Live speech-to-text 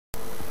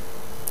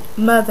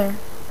Mother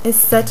is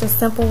such a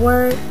simple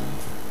word,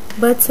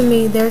 but to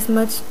me there's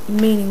much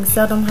meaning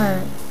seldom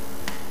heard.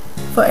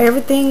 For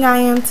everything I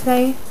am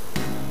today,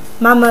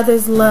 my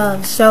mother's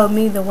love showed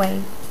me the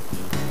way.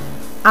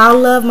 I'll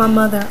love my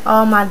mother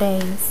all my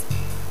days,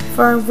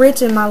 for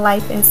enriching my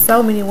life in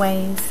so many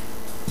ways.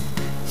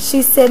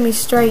 She set me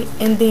straight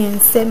and then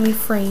set me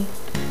free,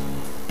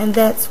 and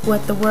that's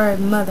what the word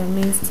mother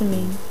means to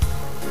me.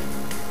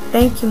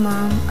 Thank you,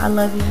 Mom. I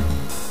love you.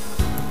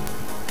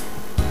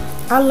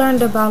 I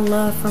learned about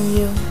love from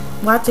you,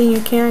 watching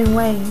your caring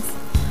ways.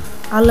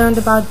 I learned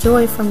about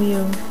joy from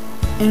you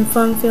in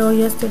fun-filled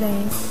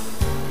yesterdays.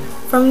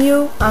 From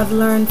you, I've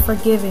learned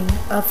forgiving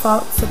of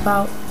faults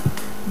about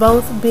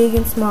both big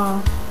and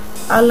small.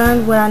 I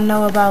learned what I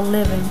know about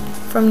living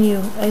from you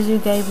as you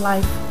gave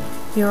life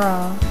your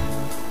all.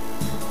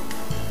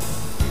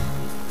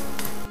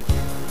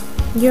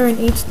 You're in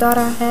each thought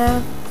I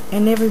have,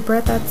 and every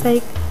breath I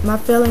take. My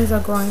feelings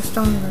are growing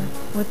stronger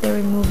with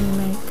every move you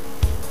make.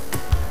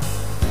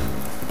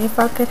 If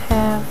I could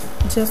have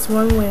just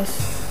one wish,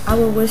 I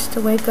would wish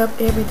to wake up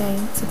every day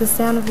to the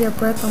sound of your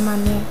breath on my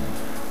neck,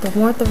 the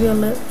warmth of your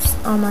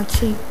lips on my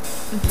cheek,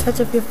 the touch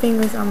of your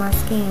fingers on my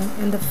skin,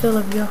 and the feel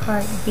of your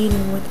heart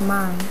beating with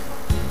mine,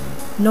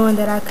 knowing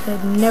that I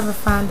could never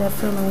find that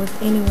feeling with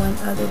anyone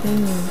other than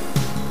you.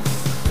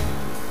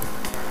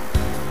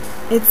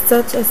 It's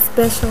such a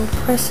special,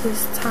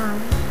 precious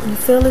time. You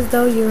feel as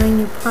though you're in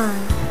your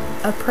prime.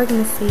 A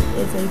pregnancy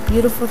is a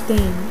beautiful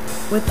thing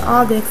with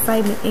all the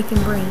excitement it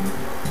can bring.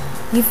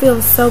 You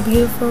feel so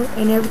beautiful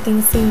and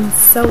everything seems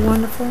so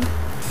wonderful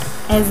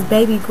as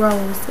baby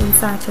grows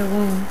inside your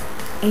womb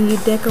and you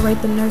decorate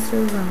the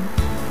nursery room.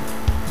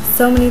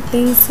 So many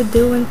things to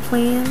do and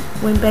plan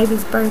when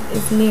baby's birth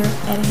is near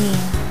at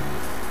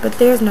hand. But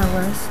there's no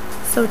rush,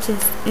 so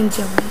just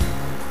enjoy.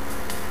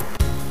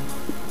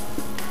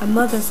 A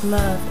mother's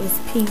love is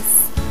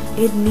peace.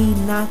 It need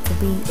not to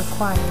be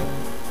acquired.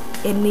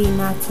 It need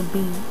not to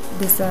be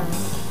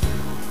deserved.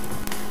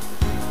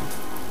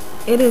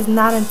 It is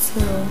not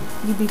until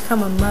you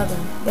become a mother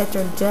that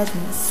your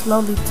judgment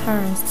slowly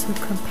turns to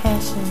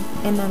compassion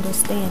and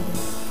understanding.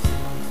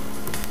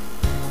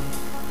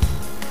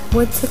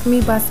 What took me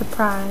by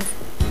surprise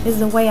is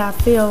the way I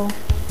feel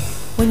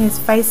when his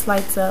face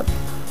lights up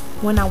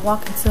when I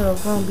walk into a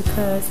room,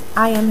 because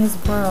I am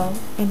his world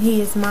and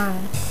he is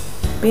mine.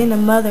 Being a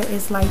mother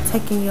is like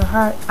taking your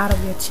heart out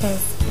of your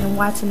chest and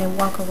watching it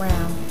walk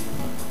around.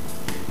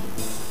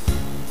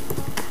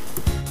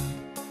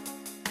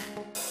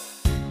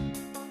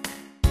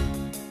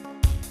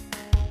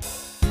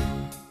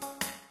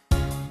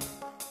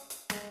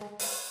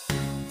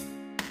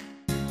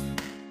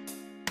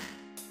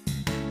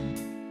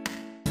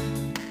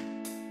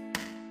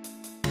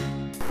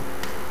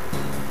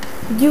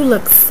 You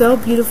look so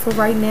beautiful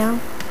right now,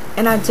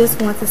 and I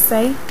just want to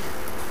say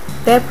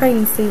that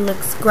pregnancy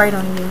looks great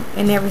on you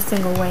in every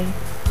single way.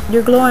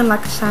 You're glowing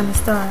like a shining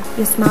star.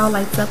 Your smile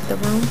lights up the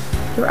room.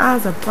 Your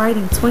eyes are bright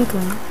and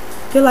twinkling.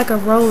 You're like a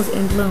rose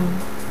in bloom.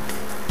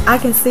 I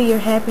can see your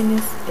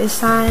happiness. It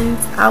shines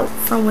out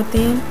from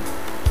within.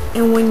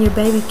 And when your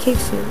baby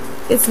kicks you,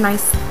 it's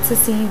nice to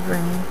see you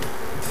grin.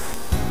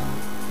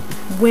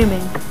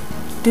 Women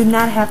do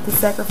not have to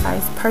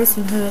sacrifice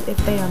personhood if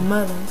they are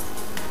mothers.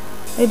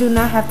 They do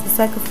not have to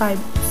sacrifice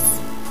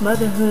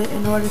motherhood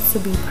in order to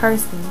be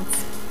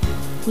persons.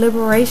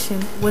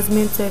 Liberation was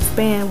meant to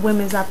expand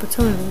women's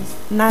opportunities,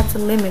 not to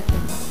limit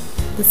them.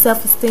 The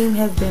self-esteem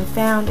has been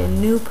found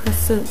in new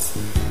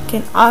pursuits,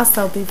 can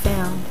also be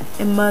found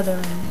in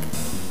mothering.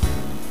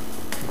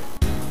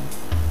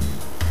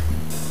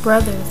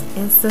 Brothers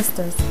and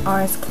sisters are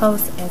as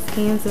close as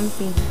hands and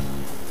feet.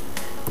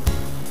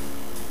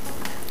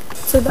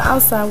 To the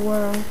outside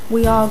world,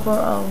 we all grow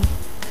old,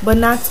 but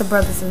not to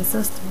brothers and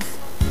sisters.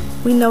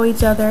 We know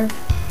each other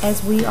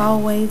as we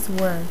always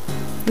were.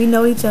 We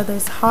know each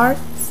other's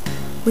hearts.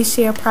 We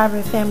share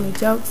private family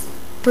jokes.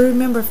 We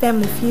remember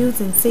family feuds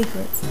and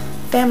secrets,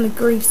 family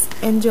griefs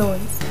and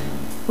joys.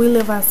 We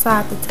live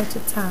outside the touch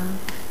of time.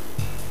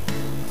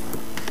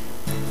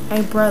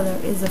 A brother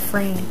is a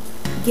friend,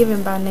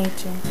 given by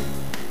nature.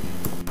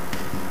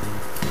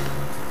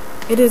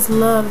 It is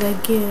love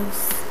that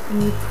gives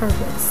me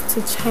purpose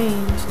to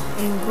change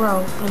and grow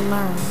and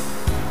learn.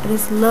 It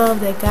is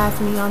love that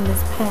guides me on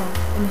this path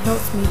and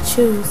helps me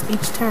choose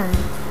each turn.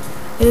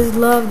 It is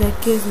love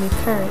that gives me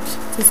courage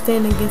to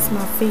stand against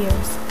my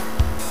fears,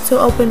 to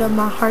open up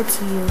my heart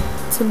to you,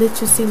 to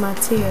let you see my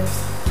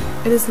tears.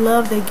 It is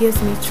love that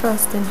gives me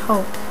trust and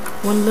hope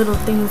when little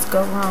things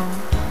go wrong.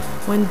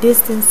 When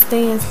distance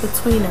stands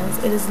between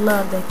us, it is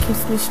love that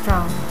keeps me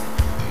strong.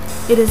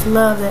 It is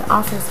love that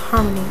offers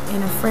harmony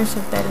in a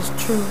friendship that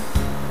is true.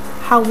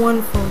 How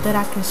wonderful that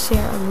I can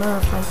share a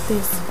love like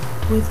this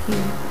with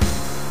you.